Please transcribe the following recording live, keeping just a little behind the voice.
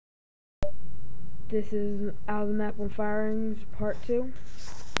This is Out of the Map on Firings, Part 2.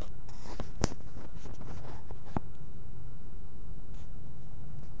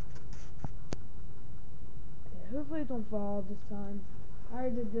 Okay, hopefully it don't fall this time. I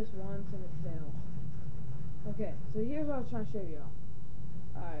already did this once and it failed. Okay, so here's what I was trying to show y'all.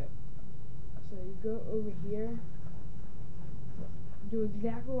 Alright, so you go over here. Do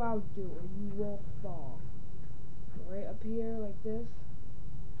exactly what I would do or you will fall. Go right up here like this.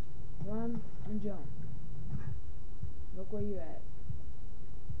 Run and jump. Look where you at.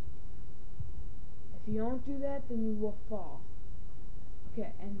 If you don't do that, then you will fall.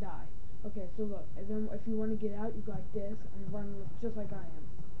 Okay, and die. Okay, so look, and then if you want to get out, you go like this and run just like I am.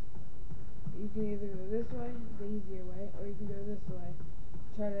 You can either go this way, the easier way, or you can go this way.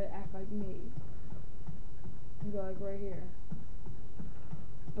 Try to act like me. You go like right here.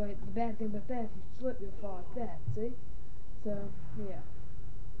 But the bad thing about that, if you slip, you'll fall like that. See? So, yeah.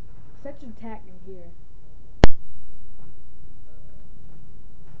 Set your attack in here.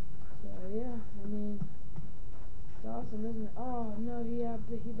 So yeah, I mean, it's awesome, isn't it? Oh no, he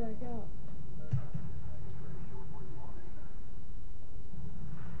back out.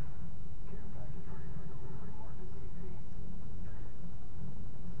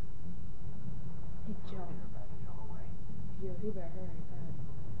 He jumped. Yo, he better hurry. Alright,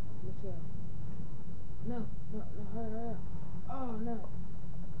 let's go. No, hurry up. Oh no.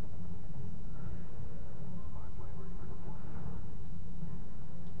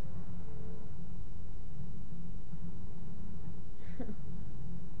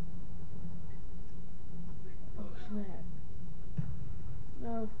 Oh snap.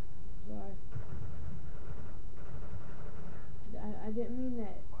 No, sorry. I didn't mean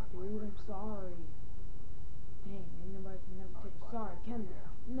that, dude. I'm sorry. Dang, ain't nobody can never take a sorry, can they?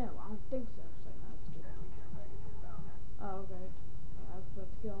 No, I don't think so. So no, let's get out. Oh, okay. I was about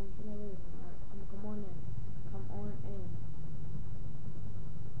to kill him for no reason. Alright, come on in. Come on in.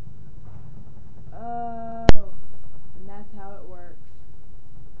 Oh, and that's how it works.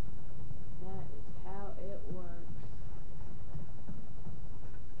 That is how it works.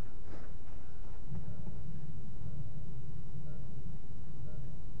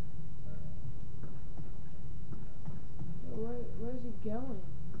 Where's he going?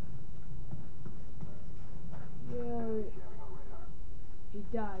 Yo, he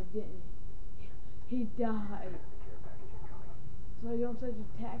died, didn't he? He died. So you don't set your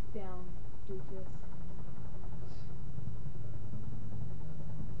attack down, doofus.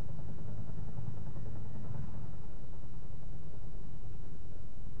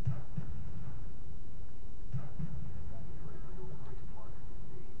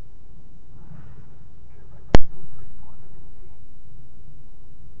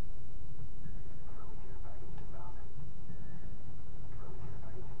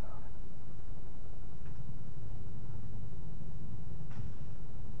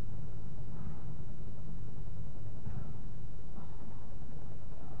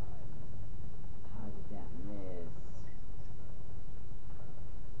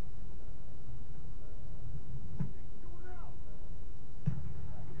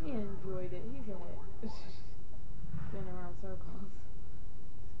 Spin around circles.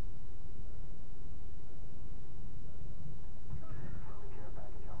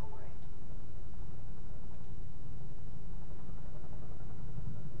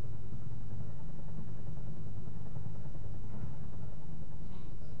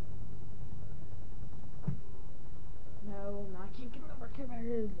 No, I can't get over care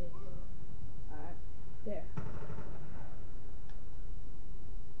package. Alright, there.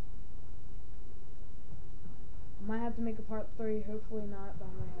 I might have to make a part 3, hopefully not, but I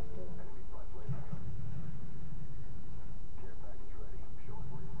might have to.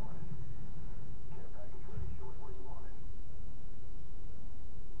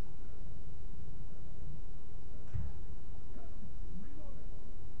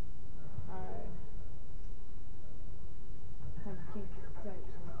 Alright. I can't get sight,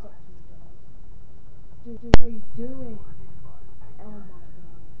 so what's up to me, dog? Dude, what are you doing? Oh my god.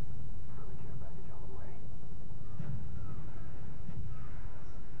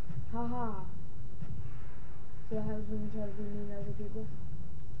 Haha. So what happens when you try to be mean to other people?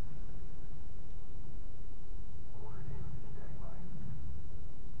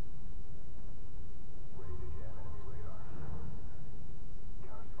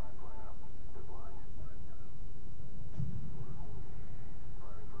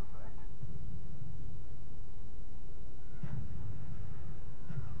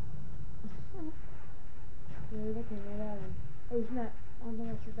 Yeah, you're looking right at him. Oh snap. I don't think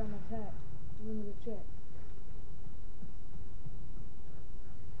I should have done my attack. Let me go check.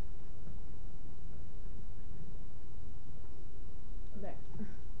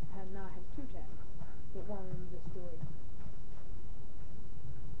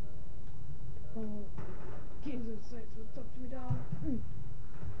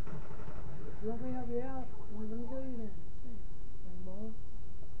 you out. I'm gonna kill you then. Young boy.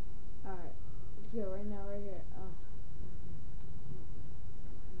 Alright. Let's go right now, right here. Oh.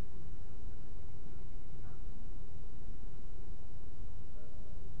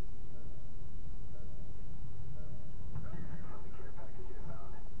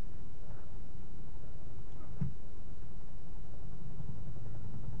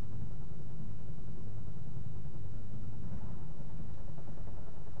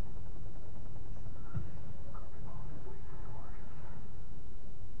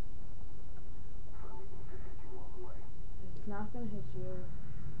 It's not gonna hit you.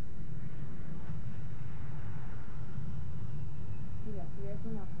 You got fear for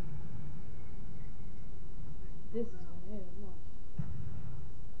nothing. This is gonna hit him. Watch.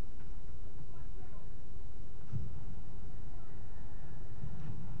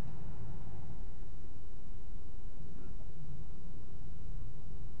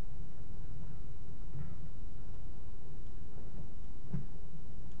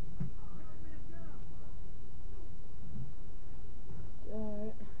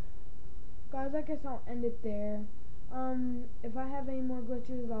 Guys, I guess I'll end it there. If I have any more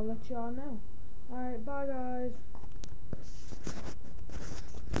glitches, I'll let y'all know. Alright, bye guys.